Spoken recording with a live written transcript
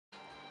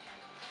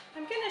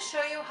I'm going to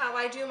show you how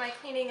I do my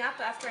cleaning up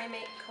after I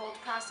make cold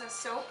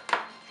processed soap.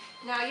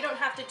 Now you don't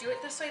have to do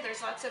it this way,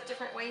 there's lots of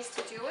different ways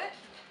to do it.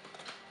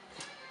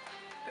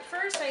 But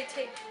first I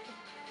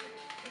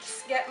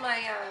just get my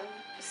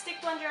stick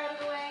blender out of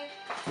the way,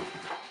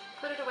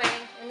 put it away,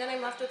 and then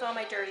I'm left with all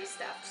my dirty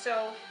stuff.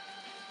 So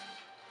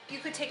you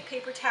could take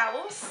paper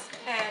towels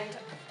and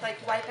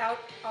like wipe out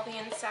all the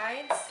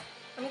insides.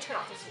 Let me turn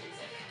off this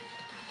music.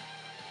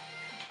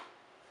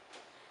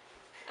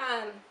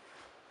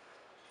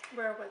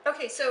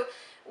 Okay, so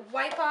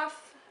wipe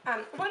off,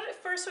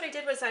 first what I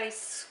did was I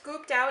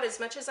scooped out as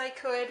much as I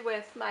could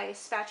with my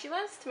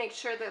spatulas to make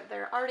sure that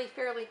they're already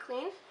fairly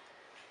clean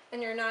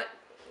and you're not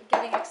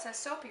getting excess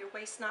soap, your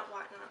waste not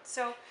whatnot.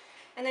 So,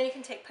 and then you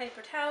can take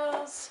paper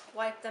towels,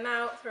 wipe them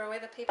out, throw away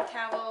the paper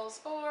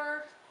towels,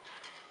 or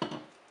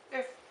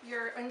if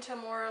you're into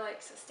more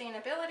like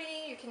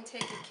sustainability, you can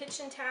take a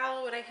kitchen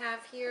towel, what I have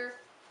here,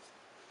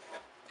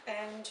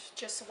 and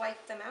just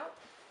wipe them out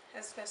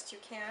as best you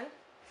can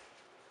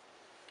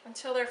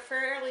until they're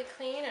fairly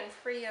clean and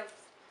free of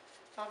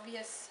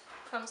obvious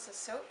clumps of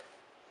soap.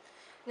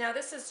 Now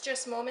this is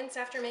just moments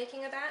after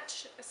making a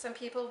batch. Some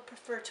people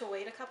prefer to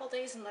wait a couple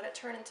days and let it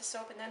turn into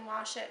soap and then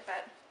wash it,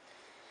 but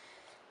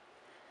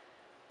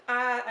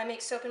I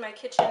make soap in my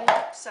kitchen,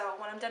 so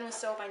when I'm done with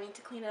soap I need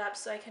to clean it up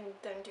so I can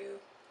then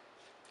do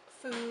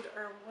food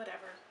or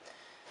whatever.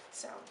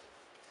 So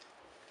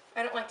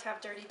I don't like to have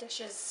dirty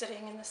dishes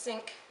sitting in the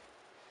sink.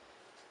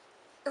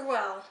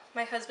 Well,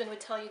 my husband would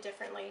tell you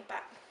differently,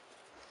 but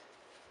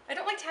I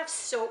don't like to have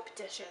soap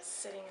dishes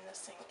sitting in the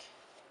sink.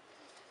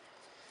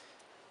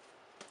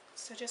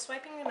 So just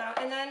wiping them out,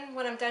 and then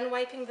when I'm done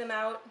wiping them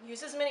out,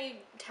 use as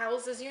many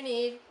towels as you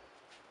need,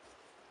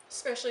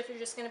 especially if you're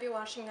just going to be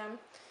washing them.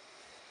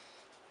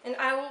 And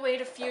I will wait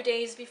a few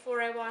days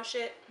before I wash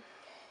it,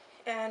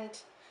 and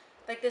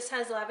like this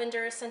has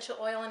lavender essential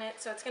oil in it,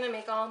 so it's going to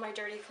make all my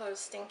dirty clothes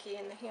stinky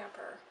in the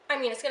hamper. I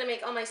mean, it's going to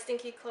make all my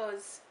stinky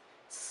clothes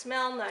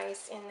smell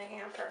nice in the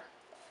hamper.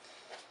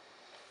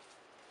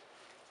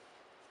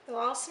 They'll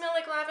all smell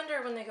like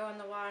lavender when they go in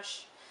the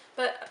wash,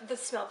 but the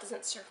smell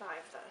doesn't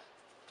survive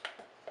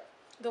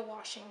the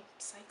washing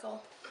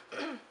cycle.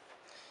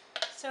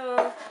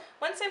 So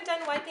once I'm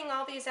done wiping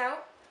all these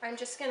out, I'm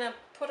just going to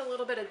put a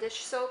little bit of dish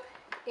soap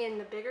in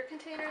the bigger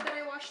container that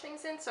I wash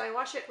things in. So I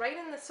wash it right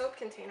in the soap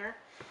container.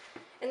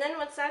 And then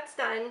once that's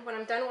done, when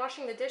I'm done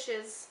washing the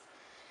dishes,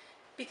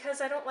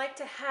 because I don't like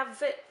to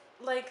have it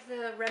like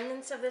the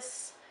remnants of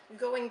this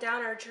going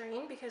down our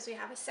drain because we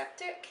have a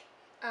septic,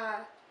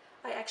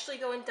 I actually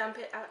go and dump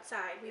it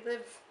outside. We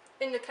live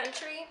in the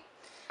country,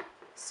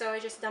 so I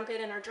just dump it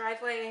in our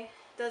driveway.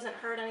 Doesn't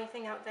hurt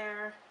anything out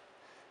there.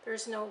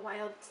 There's no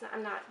wild,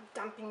 I'm not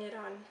dumping it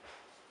on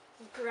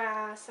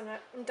grass,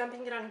 I'm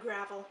dumping it on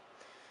gravel.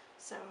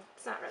 So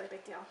it's not really a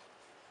big deal,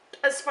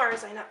 as far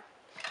as I know.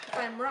 If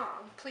I'm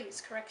wrong,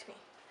 please correct me.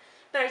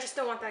 But I just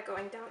don't want that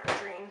going down our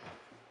drain.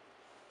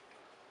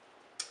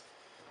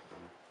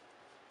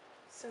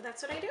 So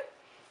that's what I do.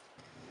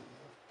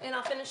 And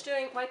I'll finish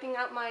wiping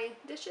out my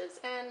dishes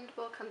and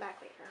we'll come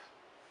back later.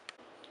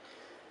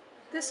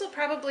 This will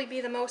probably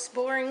be the most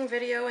boring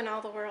video in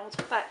all the world,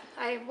 but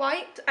I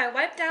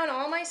wiped down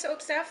all my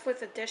soap stuff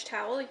with a dish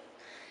towel,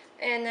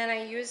 and then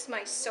I used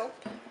my soap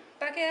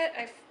bucket.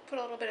 I put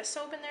a little bit of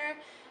soap in there,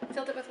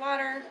 filled it with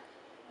water,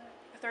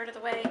 a third of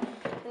the way,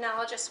 and now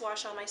I'll just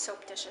wash all my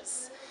soap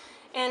dishes.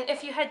 And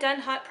if you had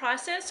done hot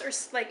process or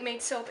like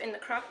made soap in the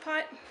crock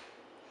pot,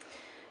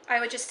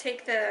 I would just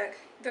take the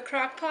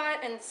crock pot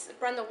and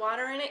run the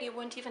water in it. You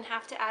wouldn't even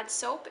have to add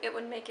soap. It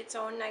would make its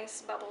own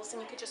nice bubbles,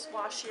 and you could just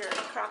wash your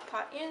crock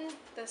pot in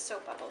the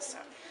soap bubbles. So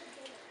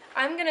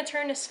I'm going to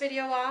turn this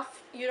video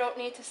off. You don't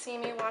need to see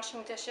me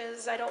washing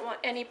dishes. I don't want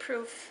any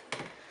proof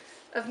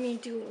of me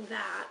doing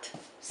that.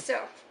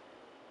 So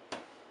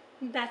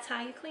that's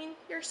how you clean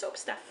your soap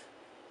stuff.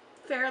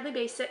 Fairly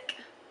basic.